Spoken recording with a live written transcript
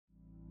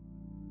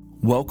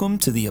Welcome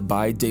to the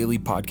Abide Daily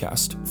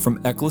podcast from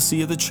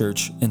Ecclesia the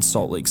Church in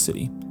Salt Lake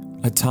City,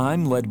 a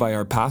time led by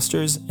our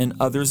pastors and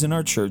others in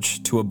our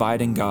church to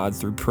abide in God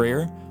through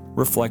prayer,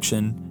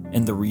 reflection,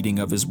 and the reading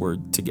of His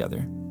Word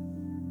together.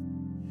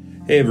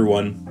 Hey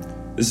everyone,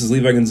 this is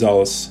Levi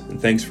Gonzalez,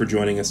 and thanks for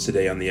joining us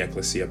today on the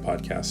Ecclesia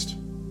podcast.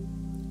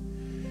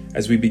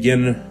 As we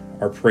begin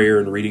our prayer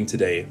and reading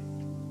today,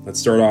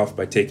 let's start off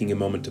by taking a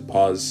moment to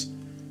pause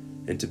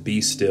and to be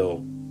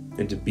still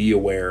and to be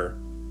aware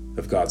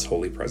of God's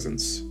holy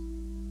presence.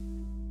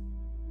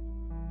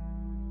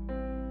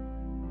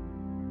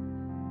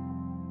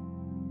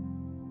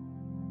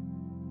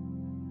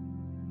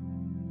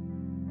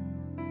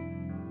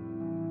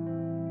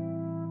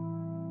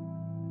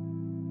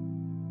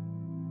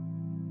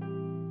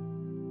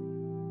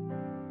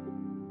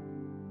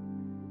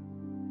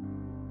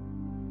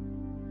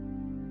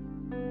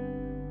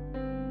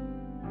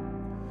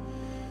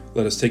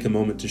 Let us take a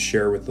moment to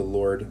share with the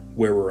Lord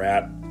where we're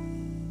at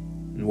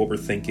and what we're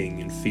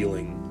thinking and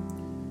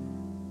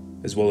feeling,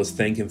 as well as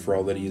thank Him for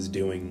all that He is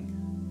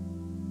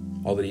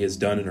doing, all that He has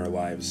done in our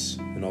lives,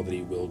 and all that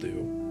He will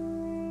do.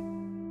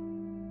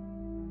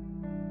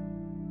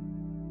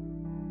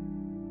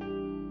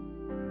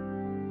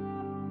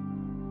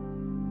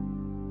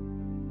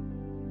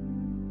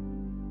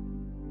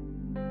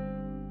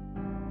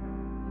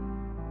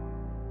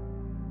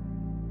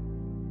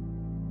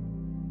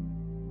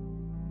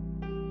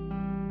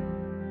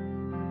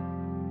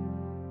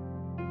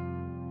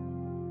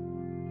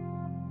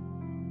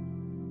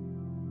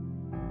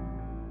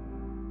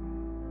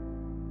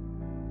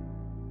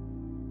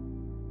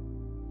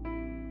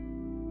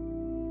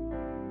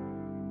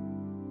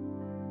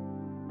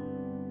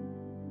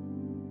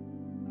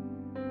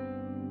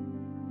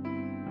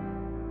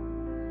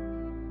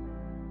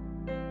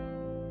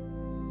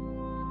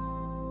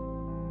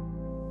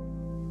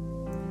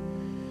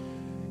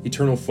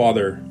 Eternal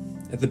Father,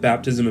 at the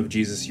baptism of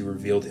Jesus you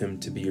revealed Him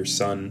to be your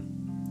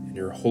Son, and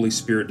your Holy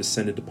Spirit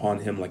descended upon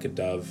Him like a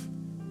dove.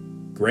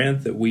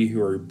 Grant that we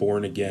who are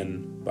born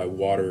again by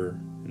water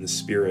and the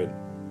Spirit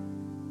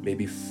may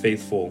be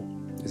faithful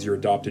as your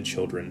adopted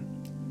children,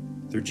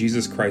 through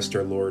Jesus Christ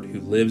our Lord,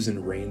 who lives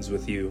and reigns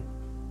with you,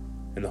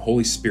 and the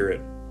Holy Spirit,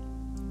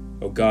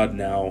 O God,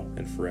 now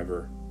and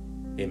forever.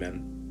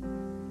 Amen.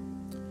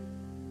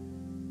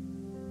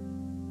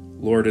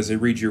 Lord, as I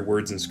read your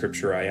words in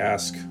Scripture, I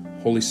ask,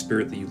 Holy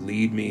Spirit, that you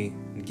lead me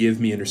and give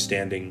me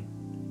understanding.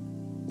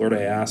 Lord,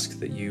 I ask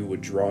that you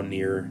would draw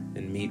near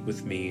and meet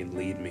with me and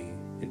lead me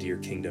into your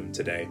kingdom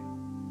today.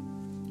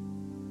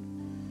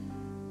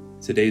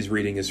 Today's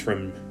reading is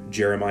from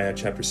Jeremiah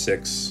chapter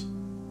 6,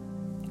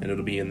 and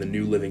it'll be in the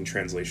New Living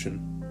Translation.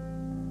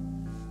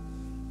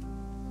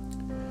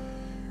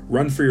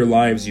 Run for your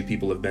lives, you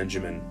people of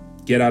Benjamin.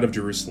 Get out of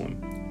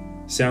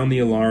Jerusalem. Sound the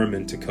alarm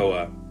in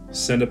Tekoa.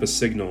 Send up a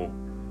signal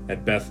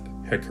at Beth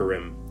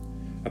Hekkerim.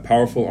 A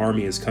powerful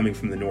army is coming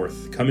from the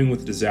north, coming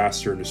with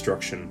disaster and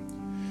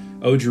destruction.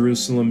 O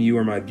Jerusalem, you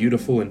are my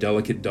beautiful and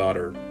delicate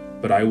daughter,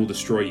 but I will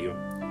destroy you.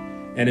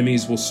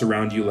 Enemies will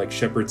surround you like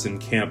shepherds in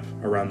camp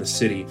around the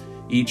city,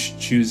 each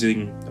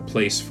choosing a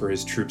place for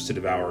his troops to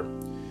devour.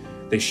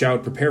 They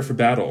shout, "Prepare for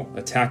battle,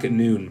 attack at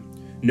noon.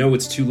 No,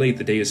 it's too late,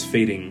 the day is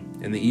fading,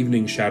 and the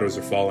evening shadows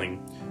are falling.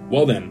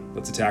 Well then,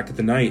 let's attack at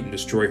the night and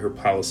destroy her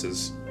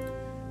palaces."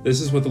 This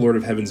is what the Lord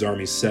of Heaven's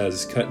armies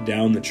says: cut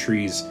down the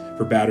trees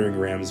for battering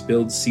rams,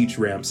 build siege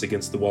ramps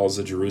against the walls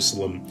of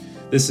Jerusalem.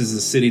 This is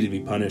the city to be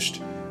punished,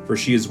 for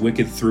she is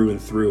wicked through and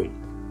through.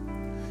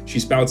 She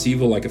spouts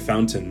evil like a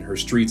fountain, her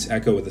streets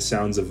echo with the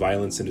sounds of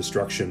violence and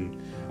destruction.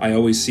 I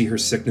always see her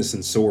sickness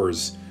and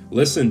sores.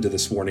 Listen to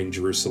this warning,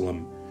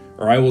 Jerusalem,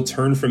 or I will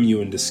turn from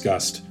you in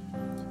disgust.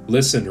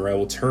 Listen, or I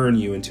will turn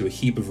you into a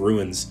heap of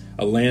ruins,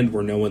 a land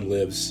where no one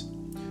lives.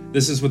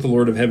 This is what the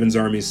Lord of Heaven's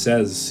armies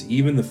says: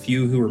 even the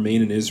few who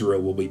remain in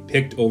Israel will be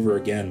picked over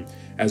again,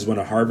 as when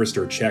a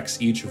harvester checks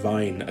each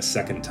vine a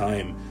second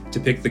time to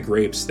pick the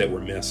grapes that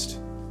were missed.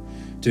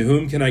 To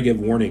whom can I give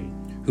warning?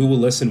 Who will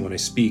listen when I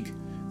speak?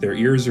 Their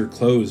ears are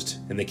closed,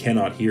 and they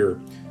cannot hear.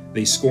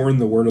 They scorn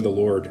the word of the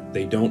Lord.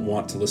 They don't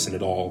want to listen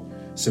at all.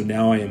 So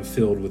now I am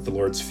filled with the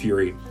Lord's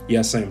fury.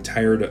 Yes, I am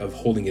tired of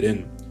holding it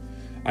in.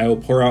 I will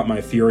pour out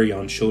my fury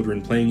on children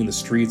playing in the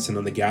streets and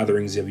on the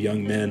gatherings of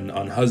young men,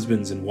 on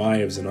husbands and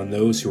wives, and on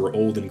those who are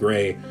old and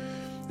gray.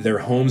 Their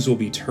homes will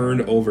be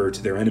turned over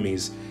to their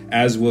enemies,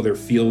 as will their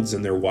fields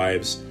and their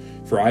wives.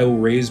 For I will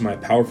raise my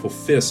powerful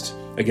fist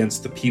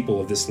against the people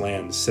of this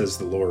land, says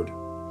the Lord.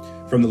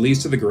 From the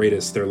least to the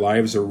greatest, their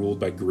lives are ruled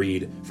by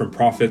greed. From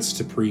prophets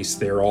to priests,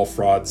 they are all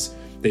frauds.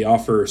 They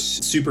offer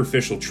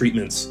superficial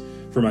treatments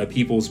for my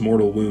people's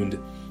mortal wound.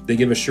 They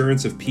give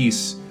assurance of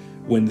peace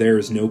when there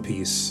is no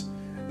peace.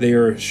 They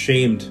are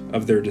ashamed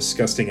of their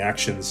disgusting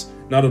actions.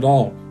 Not at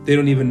all. They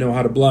don't even know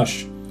how to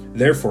blush.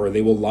 Therefore,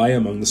 they will lie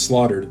among the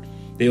slaughtered.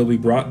 They will be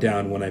brought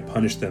down when I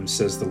punish them,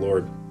 says the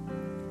Lord.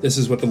 This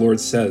is what the Lord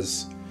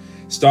says: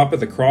 stop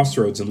at the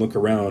crossroads and look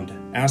around.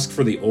 Ask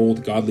for the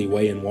old godly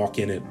way and walk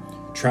in it.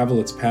 Travel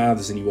its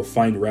paths and you will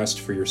find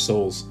rest for your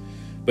souls.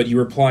 But you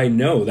reply,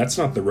 no, that's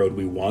not the road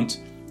we want.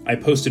 I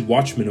posted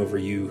watchmen over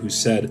you who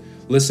said,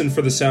 'Listen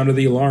for the sound of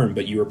the alarm,'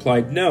 but you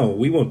replied, 'No,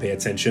 we won't pay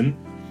attention.'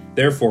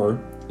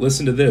 Therefore,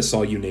 listen to this,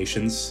 all you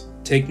nations.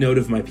 Take note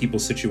of my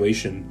people's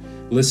situation.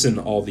 Listen,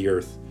 all the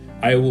earth.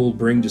 I will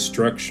bring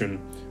destruction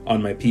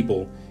on my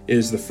people. It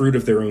is the fruit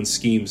of their own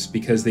schemes,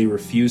 because they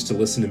refuse to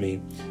listen to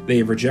me. They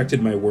have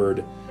rejected my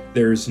word.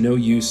 There is no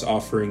use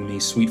offering me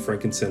sweet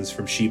frankincense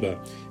from Sheba.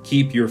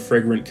 Keep your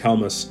fragrant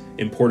calmus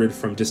imported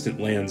from distant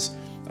lands.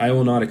 I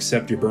will not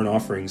accept your burnt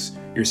offerings.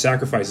 Your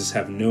sacrifices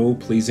have no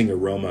pleasing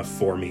aroma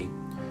for me.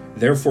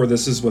 Therefore,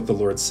 this is what the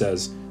Lord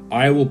says.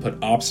 I will put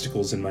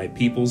obstacles in my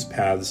people's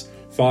paths.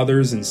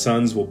 Fathers and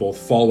sons will both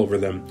fall over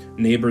them.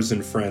 Neighbors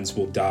and friends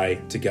will die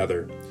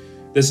together.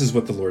 This is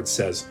what the Lord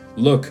says.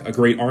 Look, a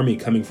great army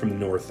coming from the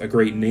north. A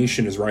great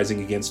nation is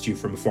rising against you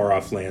from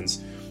far-off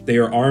lands. They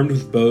are armed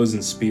with bows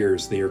and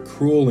spears. They are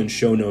cruel and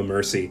show no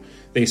mercy.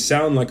 They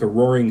sound like a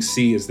roaring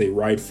sea as they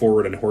ride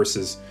forward on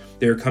horses.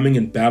 They are coming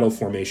in battle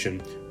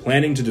formation,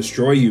 planning to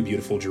destroy you,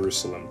 beautiful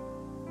Jerusalem.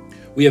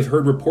 We have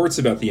heard reports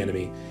about the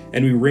enemy,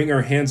 and we wring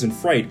our hands in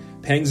fright.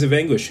 Pangs of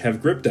anguish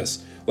have gripped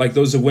us, like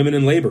those of women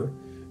in labor.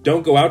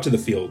 Don't go out to the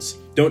fields.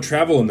 Don't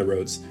travel on the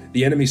roads.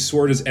 The enemy's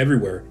sword is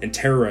everywhere and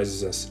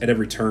terrorizes us at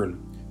every turn.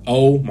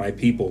 Oh, my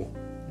people,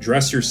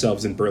 dress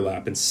yourselves in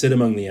burlap and sit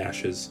among the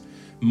ashes.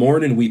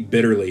 Mourn and weep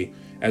bitterly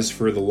as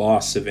for the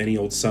loss of any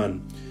old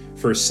son,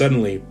 for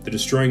suddenly the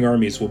destroying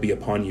armies will be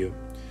upon you.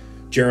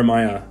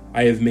 Jeremiah,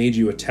 I have made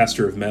you a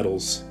tester of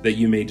metals, that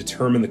you may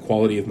determine the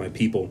quality of my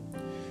people.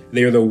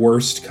 They are the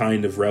worst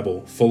kind of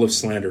rebel, full of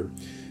slander.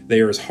 They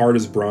are as hard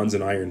as bronze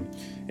and iron,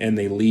 and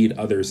they lead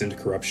others into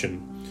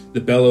corruption. The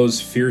bellows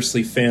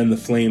fiercely fan the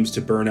flames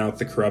to burn out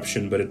the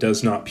corruption, but it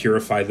does not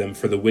purify them,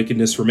 for the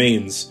wickedness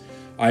remains.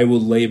 I will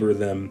labor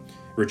them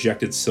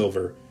rejected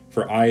silver,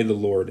 for I, the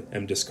Lord,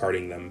 am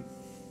discarding them.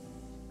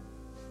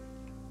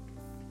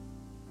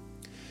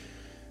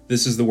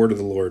 This is the word of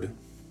the Lord.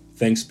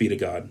 Thanks be to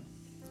God.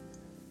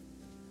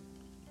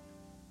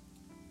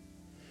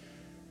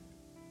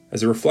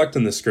 As I reflect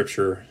on this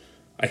scripture,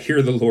 I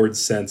hear the Lord's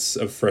sense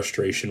of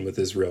frustration with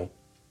Israel.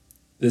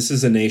 This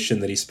is a nation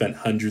that he spent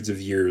hundreds of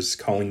years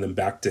calling them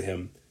back to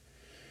him,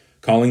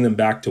 calling them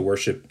back to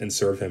worship and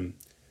serve him.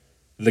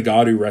 The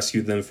God who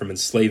rescued them from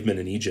enslavement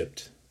in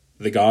Egypt,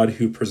 the God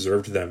who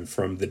preserved them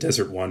from the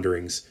desert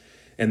wanderings,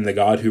 and the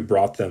God who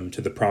brought them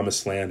to the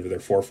promised land with their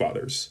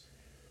forefathers,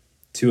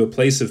 to a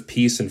place of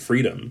peace and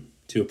freedom,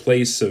 to a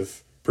place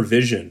of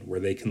provision where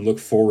they can look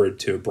forward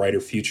to a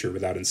brighter future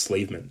without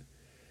enslavement.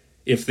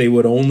 If they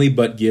would only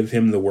but give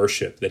him the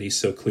worship that he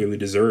so clearly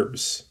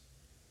deserves.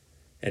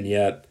 And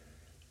yet,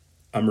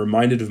 I'm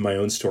reminded of my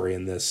own story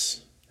in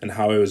this, and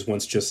how I was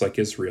once just like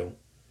Israel,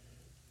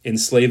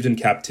 enslaved in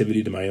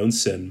captivity to my own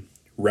sin,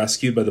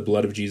 rescued by the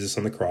blood of Jesus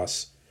on the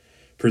cross,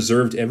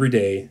 preserved every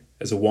day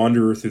as a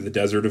wanderer through the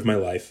desert of my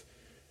life,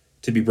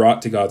 to be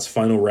brought to God's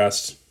final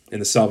rest in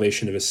the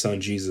salvation of his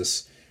Son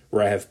Jesus,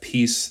 where I have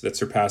peace that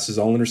surpasses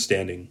all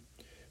understanding,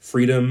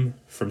 freedom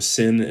from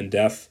sin and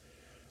death,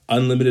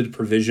 unlimited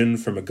provision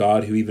from a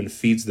God who even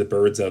feeds the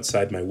birds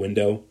outside my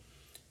window,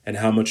 and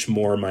how much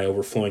more my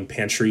overflowing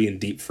pantry and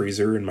deep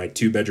freezer in my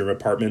 2-bedroom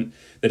apartment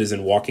that is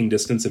in walking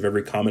distance of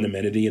every common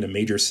amenity in a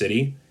major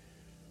city.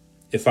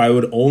 If I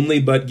would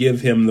only but give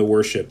him the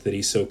worship that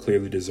he so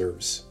clearly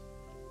deserves.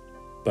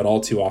 But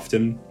all too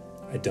often,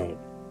 I don't.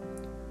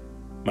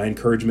 My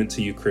encouragement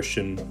to you,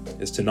 Christian,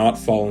 is to not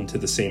fall into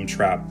the same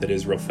trap that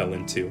Israel fell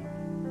into.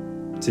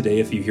 Today,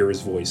 if you hear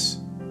his voice,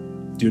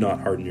 do not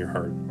harden your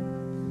heart.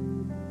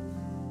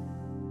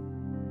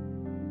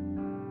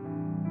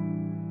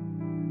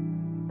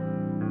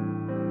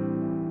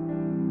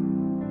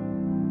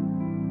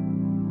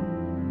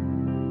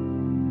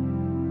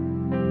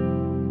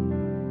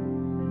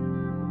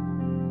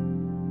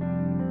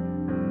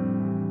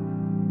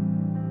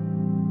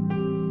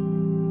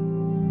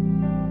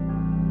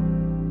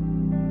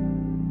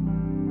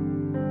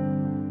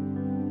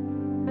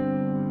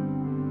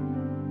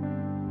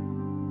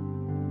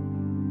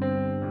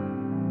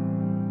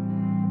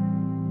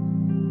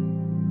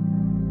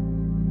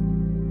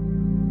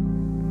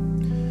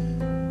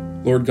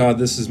 Lord God,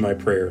 this is my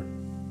prayer,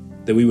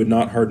 that we would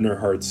not harden our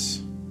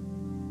hearts,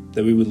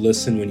 that we would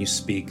listen when you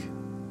speak,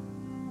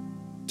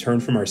 turn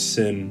from our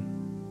sin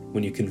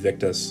when you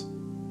convict us,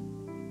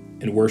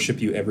 and worship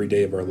you every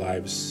day of our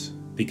lives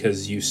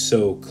because you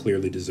so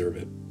clearly deserve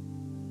it.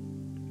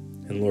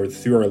 And Lord,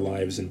 through our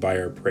lives and by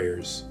our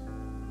prayers,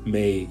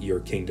 may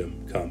your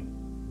kingdom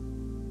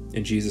come.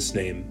 In Jesus'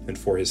 name and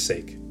for his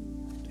sake,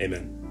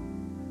 amen.